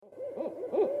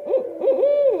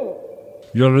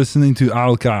You're listening to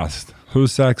OwlCast,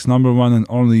 Husak's number one and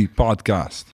only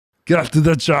podcast. Get to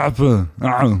the chopper!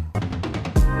 Ow.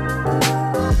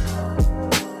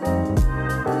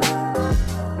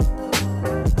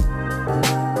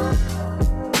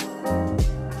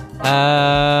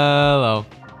 Hello,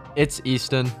 it's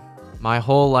Easton. My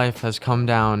whole life has come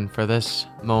down for this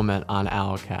moment on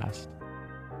OwlCast.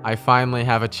 I finally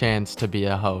have a chance to be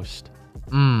a host.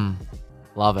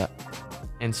 Love it.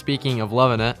 And speaking of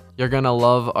loving it, you're gonna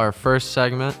love our first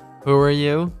segment. Who are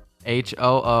you?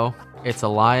 HOO. It's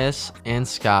Elias and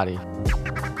Scotty.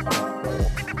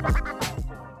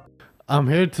 I'm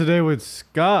here today with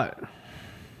Scott.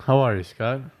 How are you,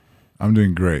 Scott? I'm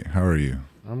doing great. How are you?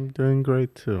 I'm doing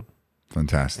great too.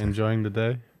 Fantastic. Enjoying the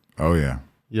day? Oh, yeah.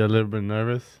 You a little bit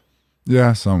nervous?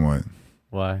 Yeah, somewhat.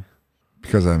 Why?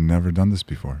 Because I've never done this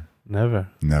before. Never.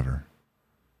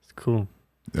 It's cool.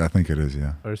 I think it is,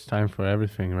 yeah. First time for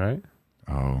everything, right?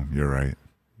 Oh, you're right.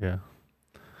 Yeah.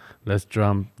 Let's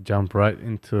jump right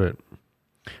into it.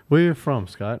 Where are you from,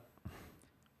 Scott?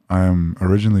 I am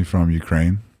originally from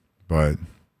Ukraine, but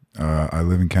I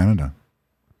live in Canada.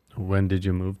 When did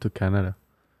you move to Canada?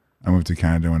 I moved to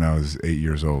Canada when I was 8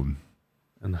 years old.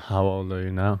 And how old are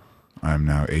you now? I'm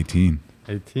now 18.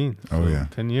 18. Oh, So yeah.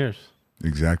 10 years.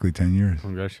 Exactly 10 years.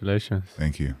 Congratulations.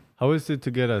 Thank you. How is it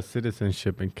to get a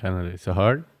citizenship in Canada? Is it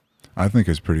hard? I think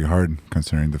it's pretty hard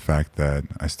considering the fact that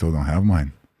I still don't have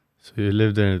mine. So you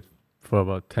lived there for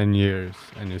about 10 years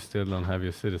and you still don't have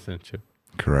your citizenship.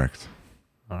 Correct.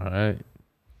 All right.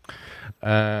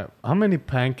 How many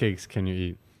pancakes can you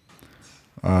eat?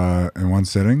 In one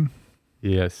sitting?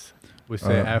 Yes. We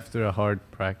say after a hard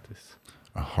practice.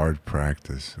 A hard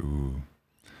practice. Ooh.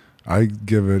 I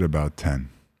give it about 10.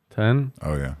 10?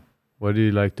 Oh, yeah. What do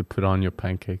you like to put on your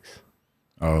pancakes?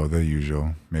 Oh, the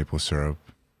usual. Maple syrup.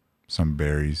 Some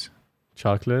berries.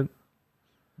 Chocolate?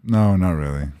 No, not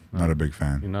really. No. Not a big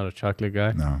fan. You're not a chocolate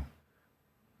guy? No.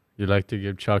 You like to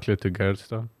give chocolate to girls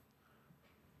though?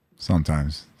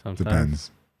 Sometimes.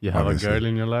 Depends. You have obviously. a girl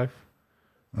in your life?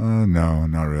 No,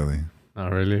 not really.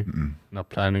 Not really? Mm-mm. Not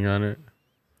planning on it?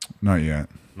 Not yet.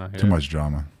 Not Too yet? much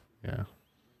drama. Yeah.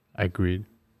 Agreed.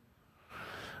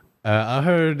 I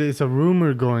heard there's a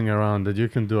rumor going around that you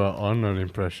can do an Arnold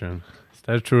impression. Is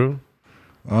that true?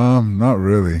 Not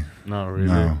really. Not really.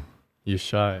 No. You're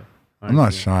shy. I'm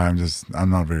not you? shy. I'm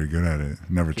not very good at it.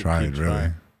 Never tried, really.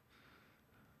 try.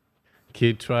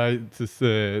 Kid tried to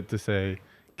say,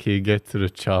 Kid, get to the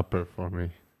chopper for me.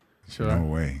 Sure. No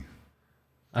way.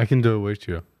 I can do it with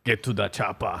you. Get to the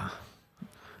chopper.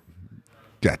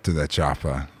 Get to the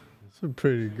chopper. That's a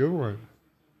pretty good one.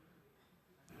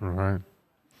 All right.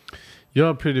 You're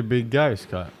a pretty big guy,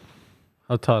 Scott.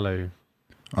 How tall are you?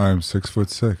 I'm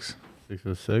 6'6".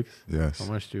 6'6"? Yes. How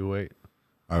much do you weigh?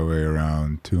 I weigh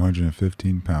around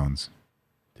 215 pounds.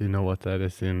 Do you know what that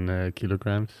is in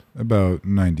kilograms? About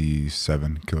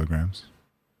 97 kilograms.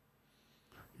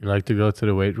 You like to go to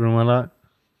the weight room a lot?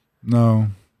 No,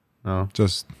 No.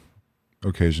 just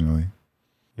occasionally.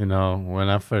 You know, when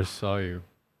I first saw you,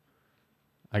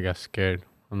 I got scared.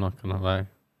 I'm not gonna lie.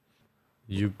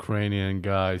 Ukrainian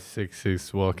guy,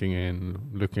 6'6", walking in,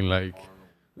 looking like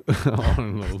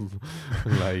Arnold.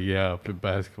 Like, yeah, play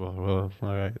basketball. Well,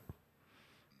 all right.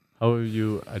 How have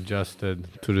you adjusted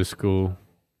to the school?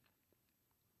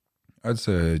 I'd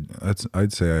say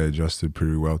I adjusted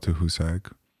pretty well to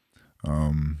Husak.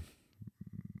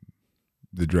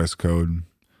 The dress code,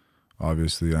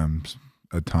 obviously, I'm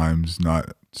at times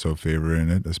not so favoring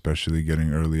it, especially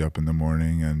getting early up in the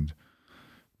morning and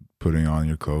putting on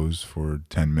your clothes for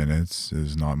 10 minutes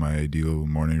is not my ideal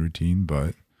morning routine,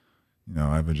 but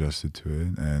I've adjusted to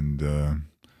it. And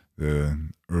the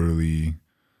early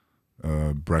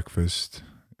breakfast,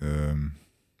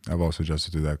 I've also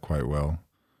adjusted to that quite well.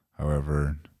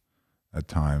 However, at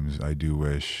times I do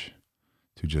wish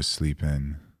to just sleep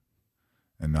in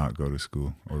and not go to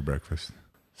school or breakfast.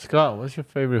 Scott, what's your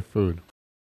favorite food?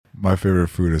 My favorite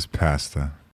food is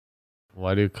pasta.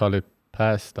 Why do you call it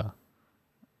pasta?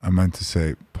 I meant to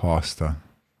say pasta.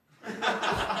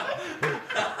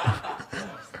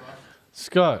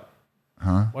 Scott,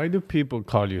 Huh? why do people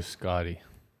call you Scotty?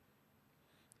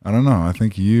 I don't know. I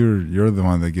think you're the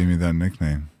one that gave me that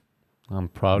nickname. I'm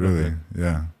proud of Really? it.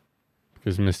 Yeah.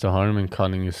 Because Mr. Harmon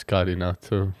calling you Scotty now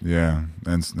too. Yeah.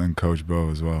 And Coach Bo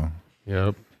as well.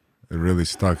 Yep. It really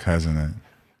stuck, hasn't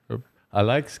it? I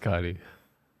like Scotty.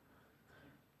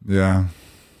 Yeah.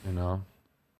 You know.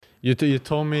 You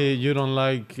told me you don't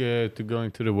like to go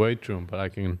into the weight room, but I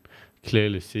can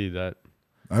clearly see that.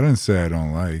 I didn't say I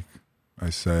don't like. I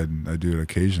said I do it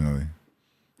occasionally.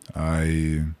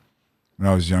 When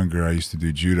I was younger, I used to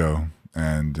do judo,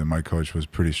 and my coach was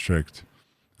pretty strict.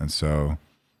 And so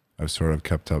I've sort of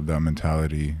kept up that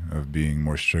mentality of being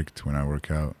more strict when I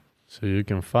work out. So you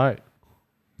can fight.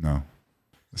 No,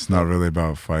 it's not really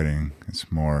about fighting.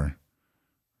 It's more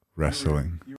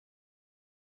wrestling.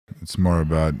 It's more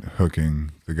about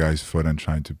hooking the guy's foot and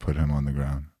trying to put him on the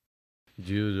ground.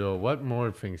 Judo. What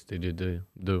more things did you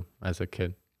do as a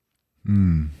kid?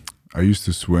 I used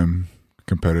to swim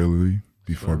competitively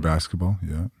before Swim. basketball,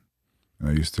 yeah. And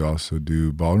I used to also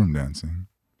do ballroom dancing.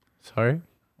 Sorry?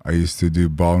 I used to do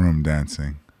ballroom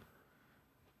dancing.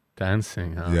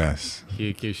 Dancing, huh? Yes.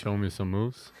 Can you show me some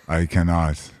moves? I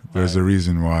cannot. There's a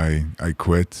reason why I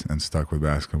quit and stuck with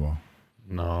basketball.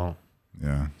 No.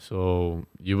 Yeah. So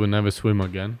you would never swim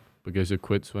again because you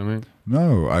quit swimming?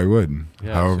 No, I would.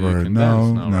 Yeah, so However, you can no,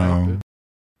 dance now, no. right?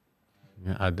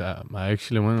 Yeah, I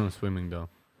actually went on swimming though.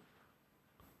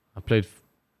 I played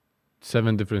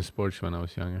 7 different sports when I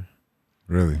was younger.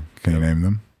 Really? Can you Yep. name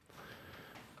them?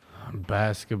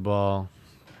 Basketball,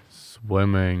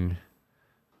 swimming.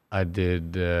 I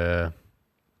did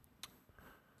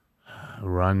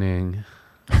running.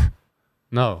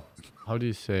 No, how do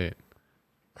you say it?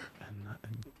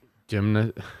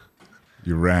 Gymnast.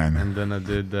 You ran. And then I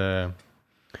did.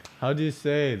 How do you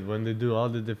say it when they do all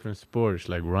the different sports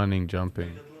like running,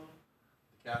 jumping?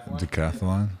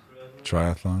 Decathlon?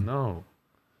 Triathlon? No,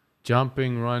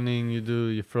 jumping, running.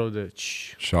 You throw the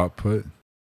Shot put?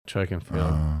 track and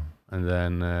field, and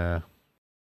then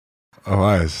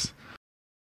Elias,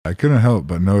 I couldn't help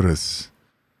but notice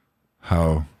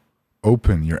how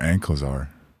open your ankles are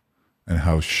and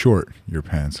how short your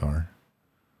pants are.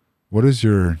 What is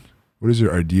your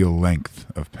ideal length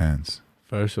of pants?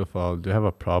 first of all, do you have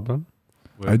a problem?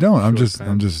 I don't. I'm short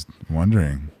pants? just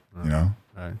wondering. You know,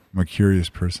 Right. I'm a curious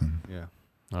person. Yeah.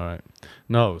 All right.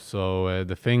 No. So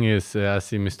the thing is, I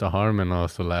see Mr. Harmon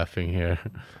also laughing here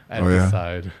at the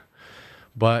side,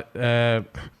 but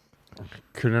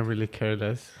couldn't really care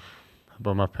less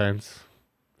about my pants.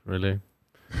 Really,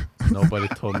 nobody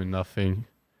told me nothing.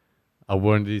 I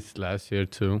wore these last year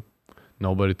too.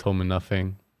 Nobody told me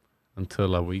nothing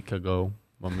until a week ago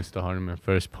when Mr. Harmon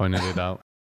first pointed it out.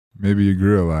 Maybe you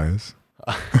grew, Elias.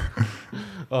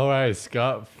 All right,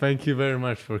 Scott. Thank you very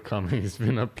much for coming. It's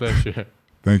been a pleasure.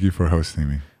 Thank you for hosting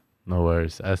me. No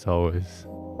worries, as always.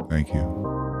 Thank you.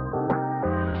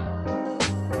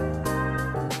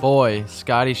 Boy,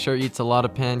 Scotty sure eats a lot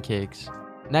of pancakes.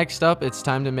 Next up, it's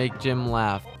time to make Jim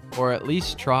laugh, or at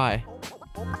least try.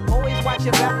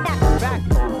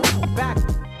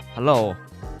 Hello,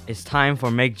 it's time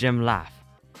for Make Jim Laugh.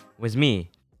 With me,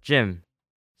 Jim.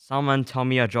 Someone tell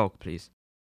me a joke, please.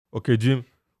 Okay, Jim.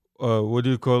 What do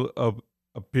you call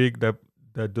a pig that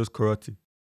does karate?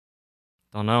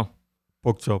 Don't know.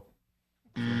 Pork chop.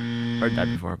 Heard that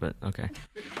before, but okay.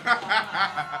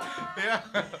 Yeah,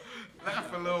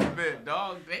 laugh a little bit,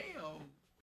 dog. Damn.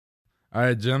 All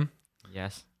right, Jim.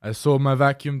 Yes. I sold my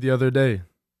vacuum the other day.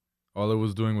 All it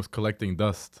was doing was collecting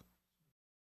dust.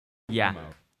 Yeah.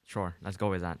 Sure. Let's go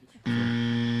with that.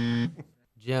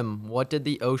 Jim, what did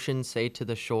the ocean say to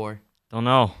the shore? Don't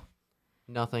know.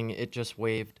 Nothing, it just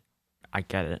waved. I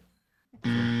get it.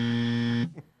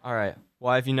 All right.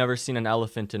 Why have you never seen an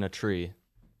elephant in a tree?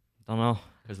 Don't know.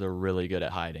 Because they're really good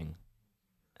at hiding.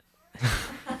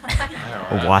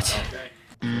 What?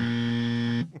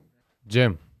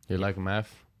 Jim, you like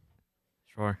math?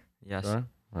 Sure. Yes. Sure?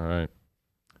 All right.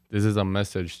 This is a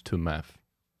message to math.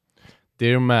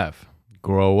 Dear math,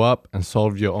 grow up and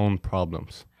solve your own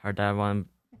problems. Heard that one.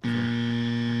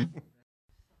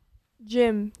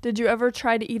 Jim, did you ever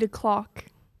try to eat a clock?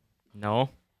 No.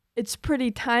 It's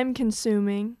pretty time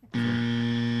consuming.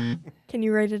 Can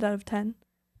you rate it out of 10?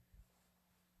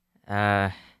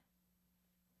 The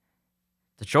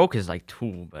joke is like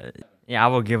 2, but yeah, I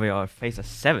will give your face a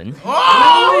 7.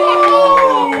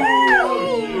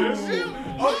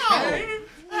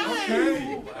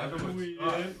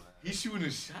 He's shooting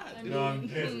a shot.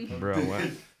 Bro, what?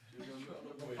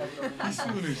 He's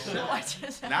shooting a shot.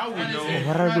 Now we know.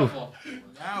 What I do?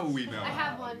 Now we know.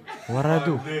 What I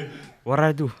do? What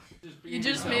I do? You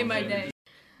just made my day.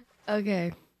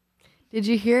 Okay. Did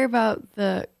you hear about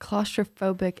the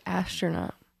claustrophobic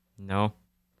astronaut? No.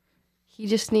 He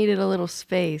just needed a little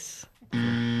space.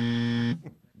 Yeah.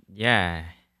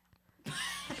 Dude.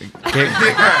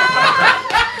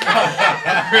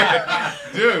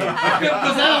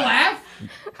 Was that a laugh?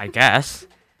 I guess.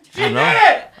 I don't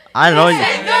know. I don't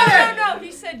know. No.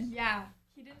 He said yeah.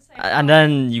 He didn't say And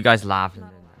then you guys laughed.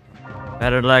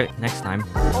 Better luck next time.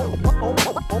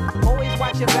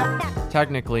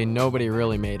 Technically, nobody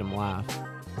really made him laugh.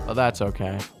 But that's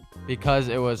okay, because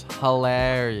it was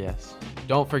hilarious.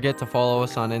 Don't forget to follow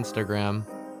us on Instagram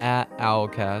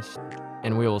 @OwlCast.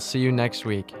 and we will see you next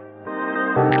week.